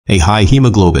A high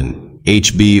hemoglobin,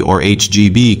 HB or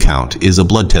HGB count is a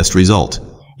blood test result.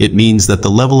 It means that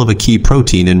the level of a key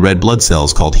protein in red blood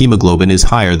cells called hemoglobin is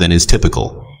higher than is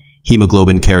typical.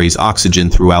 Hemoglobin carries oxygen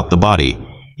throughout the body.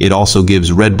 It also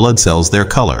gives red blood cells their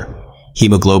color.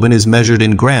 Hemoglobin is measured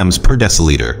in grams per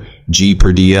deciliter, G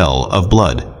per dl, of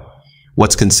blood.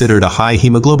 What's considered a high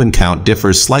hemoglobin count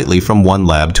differs slightly from one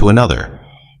lab to another.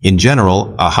 In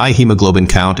general, a high hemoglobin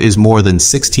count is more than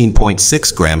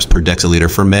 16.6 grams per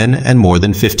deciliter for men and more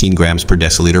than 15 grams per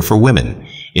deciliter for women.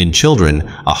 In children,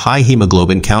 a high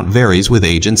hemoglobin count varies with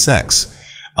age and sex.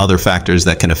 Other factors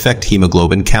that can affect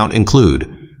hemoglobin count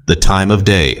include the time of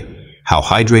day, how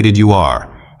hydrated you are,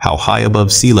 how high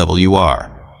above sea level you are.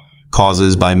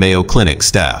 Causes by Mayo Clinic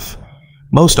staff.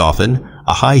 Most often,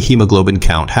 a high hemoglobin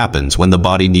count happens when the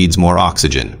body needs more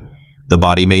oxygen. The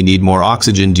body may need more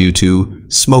oxygen due to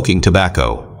smoking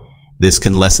tobacco. This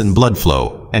can lessen blood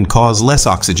flow and cause less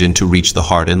oxygen to reach the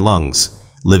heart and lungs.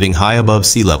 Living high above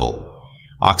sea level.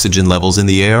 Oxygen levels in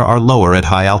the air are lower at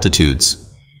high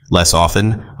altitudes. Less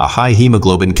often, a high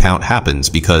hemoglobin count happens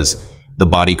because the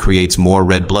body creates more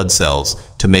red blood cells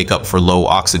to make up for low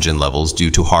oxygen levels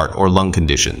due to heart or lung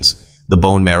conditions. The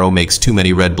bone marrow makes too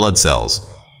many red blood cells.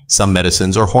 Some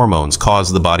medicines or hormones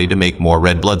cause the body to make more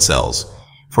red blood cells.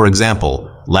 For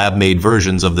example, lab-made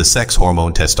versions of the sex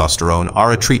hormone testosterone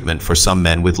are a treatment for some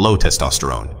men with low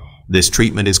testosterone. This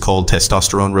treatment is called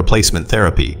testosterone replacement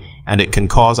therapy, and it can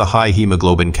cause a high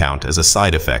hemoglobin count as a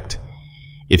side effect.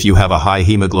 If you have a high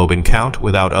hemoglobin count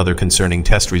without other concerning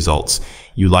test results,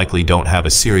 you likely don't have a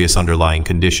serious underlying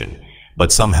condition.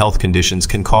 But some health conditions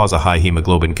can cause a high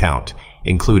hemoglobin count,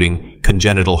 including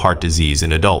congenital heart disease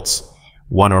in adults,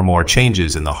 one or more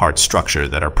changes in the heart structure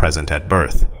that are present at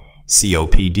birth,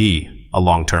 COPD, a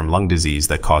long-term lung disease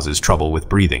that causes trouble with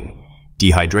breathing,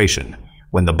 dehydration,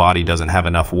 when the body doesn't have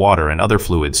enough water and other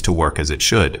fluids to work as it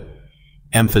should,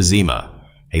 emphysema,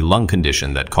 a lung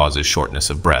condition that causes shortness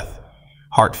of breath,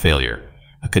 heart failure,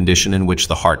 a condition in which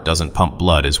the heart doesn't pump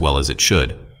blood as well as it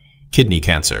should, kidney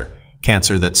cancer,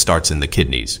 cancer that starts in the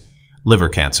kidneys, liver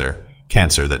cancer,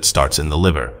 cancer that starts in the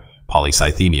liver,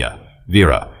 polycythemia,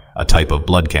 vera, a type of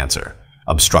blood cancer,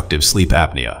 obstructive sleep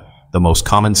apnea, the most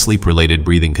common sleep-related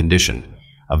breathing condition.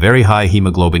 A very high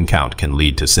hemoglobin count can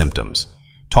lead to symptoms.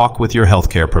 Talk with your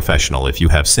healthcare professional if you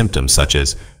have symptoms such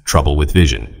as trouble with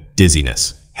vision,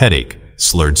 dizziness, headache,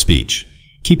 slurred speech.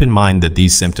 Keep in mind that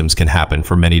these symptoms can happen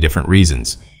for many different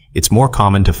reasons. It's more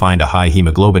common to find a high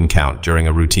hemoglobin count during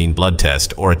a routine blood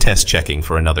test or a test checking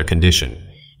for another condition.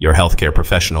 Your healthcare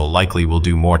professional likely will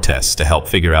do more tests to help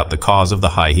figure out the cause of the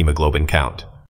high hemoglobin count.